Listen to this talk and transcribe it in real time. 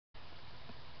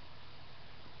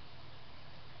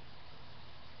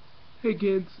Hey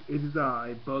kids, it is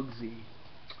I, Bugsy.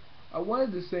 I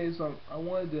wanted to say some. I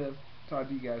wanted to talk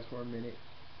to you guys for a minute,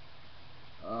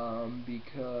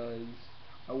 because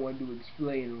I wanted to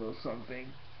explain a little something.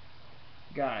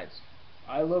 Guys,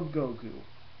 I love Goku.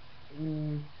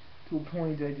 Mm, to a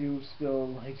point, I do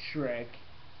still like Shrek.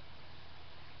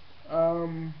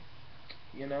 Um,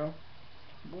 you know,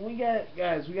 but we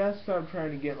gotta stop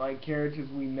trying to get like characters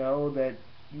we know that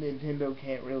Nintendo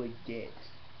can't really get.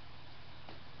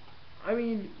 I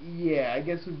mean, yeah, I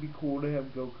guess it'd be cool to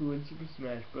have Goku in Super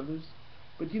Smash Brothers,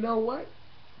 but you know what?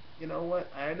 You know what?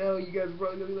 I know you guys are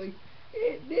probably gonna be like,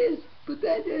 this, but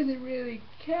that doesn't really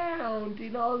count,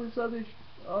 and all this other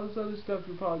stuff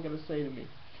you're probably gonna say to me.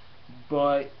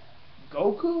 But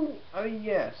Goku, I mean,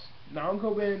 yes,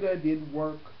 Namco Bandai did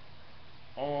work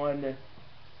on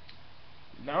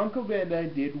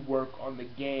the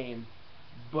game,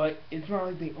 but it's not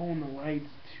like they own the rights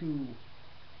to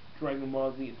Dragon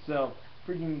Ball Z itself.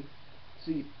 Freaking,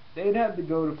 see, they'd have to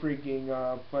go to freaking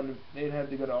they'd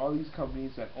have to go to all these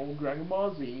companies that own Dragon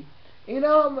Ball Z. You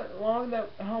know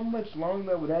how much long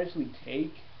that would actually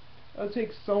take? That would take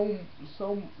so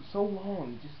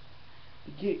long just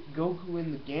to get Goku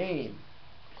in the game.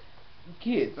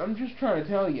 Kids, I'm just trying to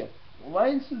tell you,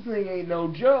 licensing ain't no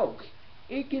joke.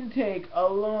 It can take a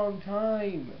long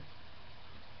time,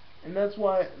 and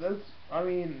I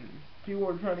mean, people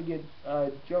were trying to get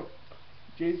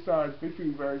J-Star's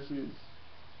Victory Versus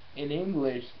in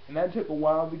English, and that took a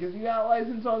while because you gotta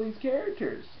license all these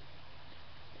characters,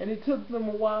 and it took them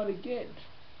a while to get.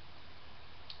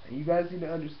 And you guys need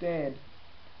to understand,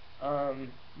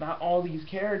 not all these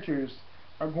characters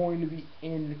are going to be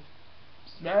in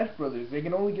Smash Brothers. They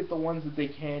can only get the ones that they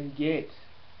can get.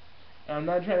 And I'm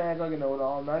not trying to act like a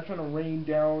know-it-all. I'm not trying to rain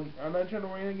down. I'm not trying to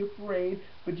rain on your parade.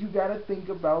 But you gotta think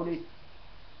about it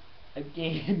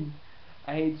again.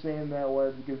 I hate saying that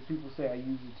word because people say I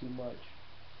use it too much.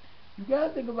 You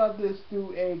gotta think about this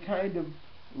through a kind of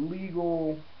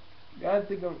legal. You gotta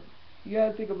think of. You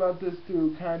gotta think about this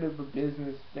through kind of a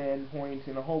business standpoint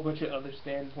and a whole bunch of other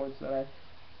standpoints that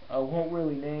I won't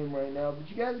really name right now. But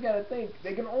you guys gotta think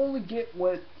they can only get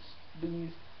what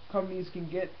these companies can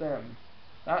get them.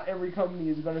 Not every company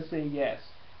is gonna say yes.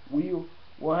 We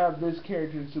will have this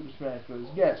character in Super Smash Bros.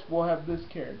 Yes, we'll have this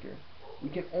character. We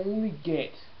can only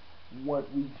get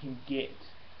what we can get.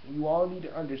 You all need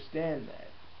to understand that.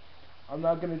 I'm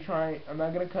not gonna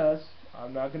cuss.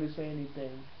 I'm not gonna say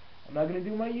anything. I'm not gonna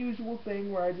do my usual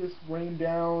thing where I just rain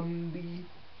down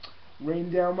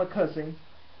my cussing.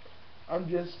 I'm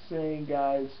just saying,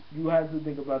 guys, you have to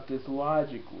think about this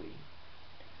logically.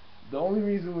 The only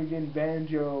reason we're getting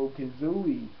Banjo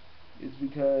Kazooie is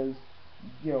because,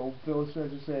 Phil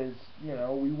Spencer says,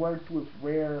 we worked with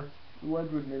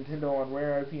Nintendo on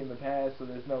Rare IP in the past, so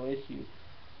there's no issue.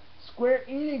 Square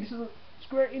Enix,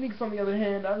 Square Enix, on the other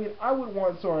hand, I mean, I would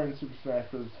want Sora and Super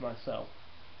Smash Bros. Myself,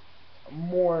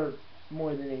 more,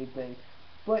 more than anything.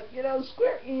 But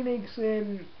Square Enix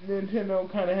and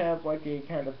Nintendo kind of have like a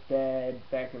kind of bad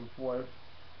back and forth.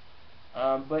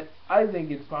 But I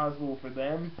think it's possible for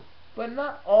them. But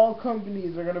not all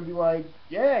companies are gonna be like,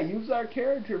 yeah, use our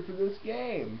character for this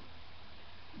game.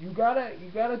 You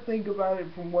gotta think about it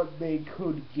from what they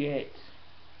could get.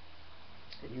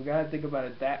 And you gotta think about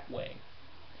it that way.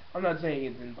 I'm not saying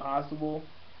it's impossible,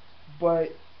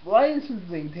 but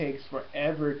licensing takes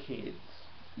forever, kids.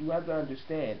 You have to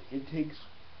understand, it takes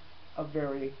a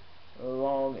very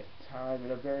long time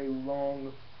and a very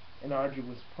long and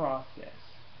arduous process.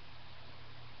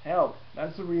 Hell,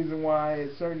 that's the reason why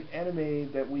a certain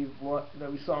anime that we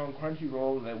saw on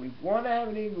Crunchyroll that we want to have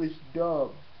an English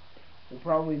dub will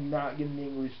probably not get an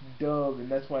English dub, and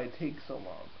that's why it takes so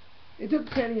long. It took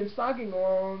Penny and Stocking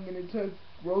long, and it took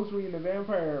Rosary and the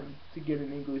Vampire to get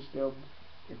an English dub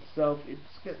itself.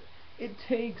 It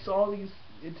takes all these.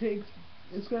 It takes.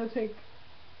 It's gonna take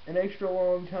an extra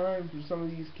long time for some of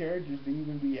these characters to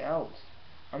even be out.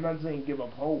 I'm not saying give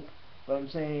up hope, but I'm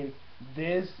saying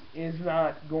this is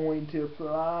not going to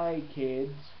fly,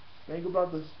 kids. Think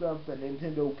about the stuff that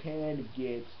Nintendo can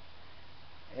get,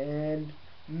 and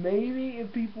maybe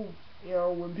if people,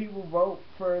 when people vote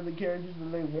for the characters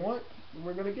that they want,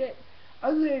 we're gonna get.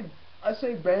 I say, I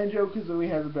say Banjo Kazooie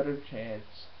has a better chance.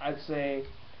 I'd say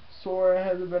Sora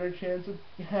has a better chance of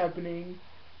happening.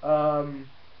 Um,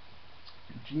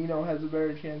 Gino has a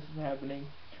better chance of happening.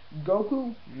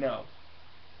 Goku, no.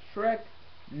 Shrek,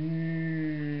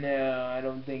 no. I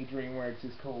don't think DreamWorks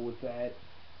is cool with that.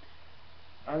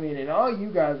 I mean, and all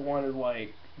you guys want is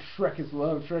like Shrek is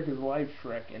love, Shrek is life,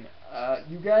 Shrek, and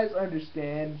you guys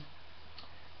understand.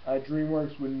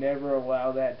 DreamWorks would never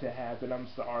allow that to happen. I'm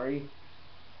sorry.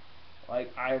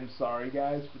 Like, I'm sorry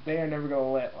guys, but they are never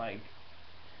gonna let, like,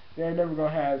 they're never gonna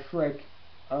have Shrek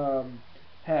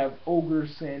have ogre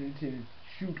scent and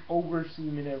shoot ogre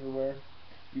semen everywhere.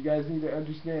 You guys need to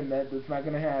understand that that's not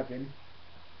gonna happen.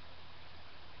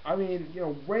 I mean, you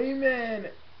know, Rayman,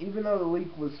 even though the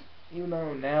leak was, even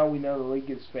though now we know the leak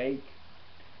is fake,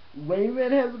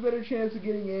 Rayman has a better chance of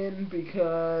getting in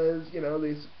because, you know,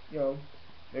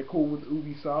 they're cool with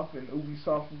Ubisoft and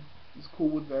Ubisoft is cool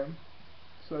with them.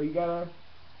 So you gotta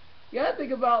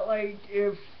think about, like,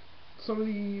 if some of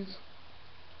these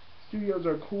studios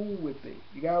are cool with it.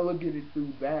 You gotta look at it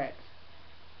through that.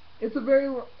 It's a very,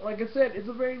 like I said, it's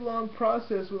a very long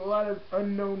process with a lot of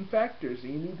unknown factors,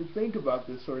 and you need to think about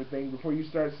this sort of thing before you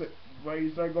start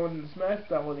going into Smash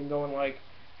Ballot and going like,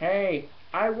 hey,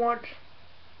 I want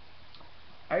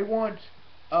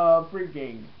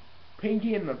freaking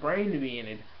Pinky and the Brain to be in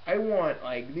it. I want,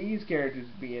 like, these characters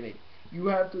to be in it. You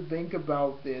have to think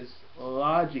about this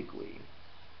logically,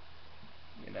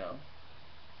 you know.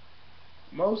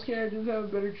 Most characters have a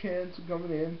better chance of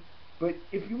coming in, but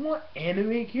if you want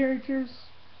anime characters,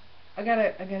 I got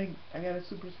a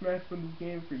Super Smash Bros.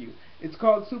 Game for you. It's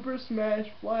called Super Smash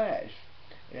Flash.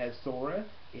 It has Sora,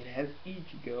 it has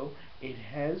Ichigo, it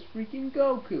has freaking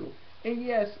Goku. And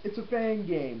yes, it's a fan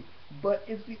game, but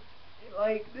it's this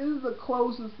is the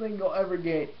closest thing you'll ever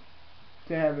get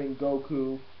to having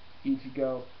Goku,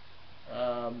 Ichigo,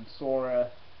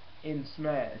 Sora in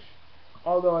Smash.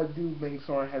 Although I do think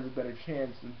Sora has a better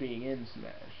chance of being in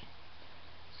Smash.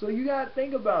 So you gotta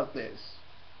think about this.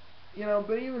 You know,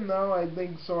 but even though I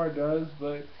think Sora does,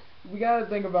 but we gotta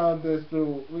think about this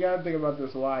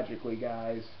logically,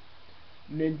 guys.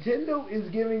 Nintendo is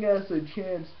giving us a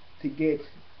chance to get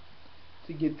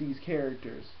these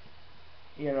characters.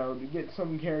 You know, to get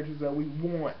some characters that we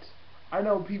want. I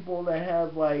know people that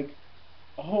have, like,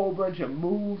 a whole bunch of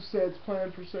move sets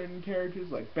planned for certain characters,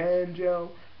 like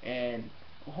Banjo, and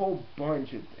a whole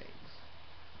bunch of things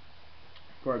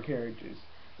for our characters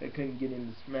that couldn't get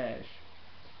into Smash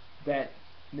that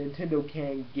Nintendo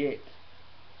can get.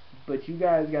 But you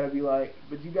guys gotta be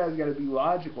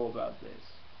logical about this.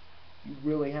 You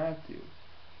really have to.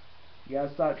 You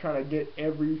gotta stop trying to get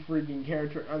every freaking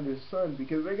character under the sun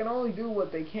because they can only do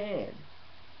what they can.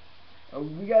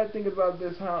 We gotta think about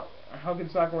this. How can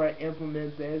Sakurai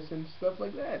implement this and stuff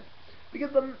like that?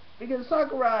 Because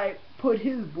Sakurai put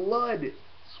his blood,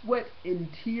 sweat, and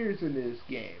tears into this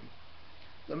game.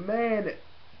 The man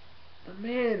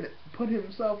put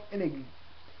himself in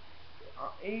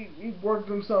he worked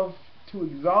himself to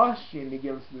exhaustion to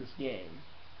give us this game.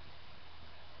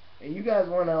 And you guys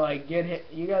want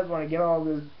to get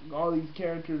all these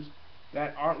characters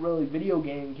that aren't really video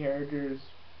game characters.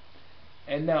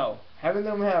 And no, having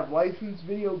them have licensed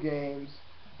video games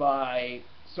by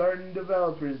certain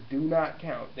developers do not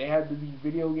count. They have to be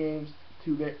video games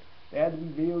they have to be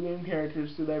video game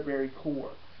characters to their very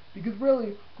core. Because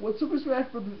really, what Super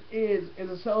Smash Bros. is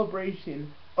a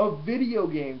celebration of video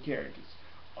game characters.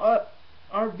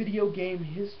 Our video game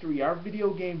history, our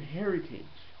video game heritage.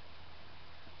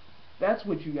 That's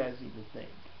what you guys need to think.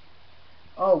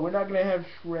 Oh, we're not going to have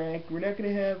Shrek, we're not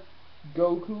going to have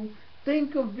Goku.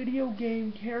 Think of video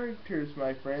game characters,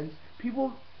 my friends.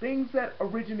 Things that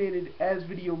originated as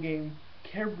video game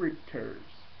characters.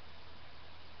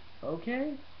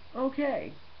 Okay?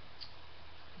 Okay.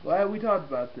 Glad we talked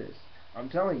about this. I'm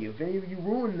telling you, if any of you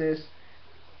ruin this,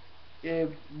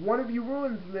 if one of you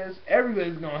ruins this,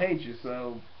 everybody's gonna hate you.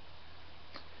 So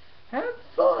have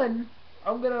fun.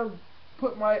 I'm gonna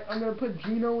put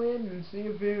Gino in and see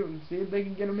if they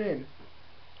can get him in.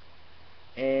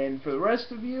 And for the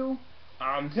rest of you,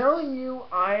 I am telling you,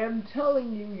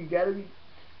 you gotta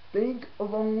think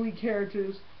of only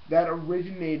characters that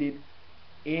originated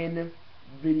in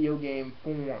video game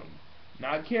form.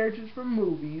 Not characters from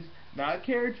movies, not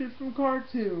characters from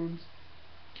cartoons,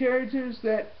 characters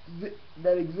that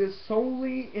exist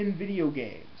solely in video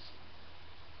games.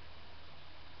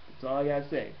 That's all I gotta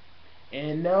say.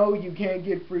 And no, you can't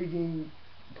get freaking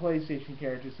PlayStation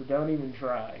characters, so don't even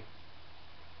try.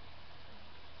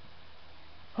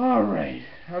 Alright,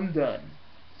 I'm done.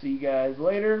 See you guys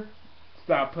later.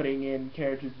 Stop putting in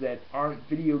characters that aren't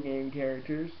video game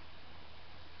characters.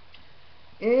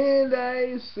 And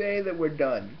I say that we're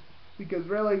done. Because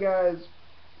really, guys,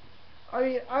 I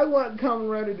mean, I want Kamen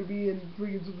Rider to be in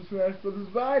freaking Super Smash Bros.,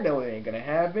 but I know it ain't gonna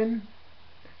happen.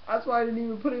 That's why I didn't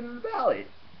even put it in the ballot.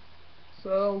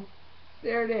 So,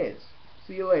 there it is.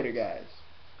 See you later, guys.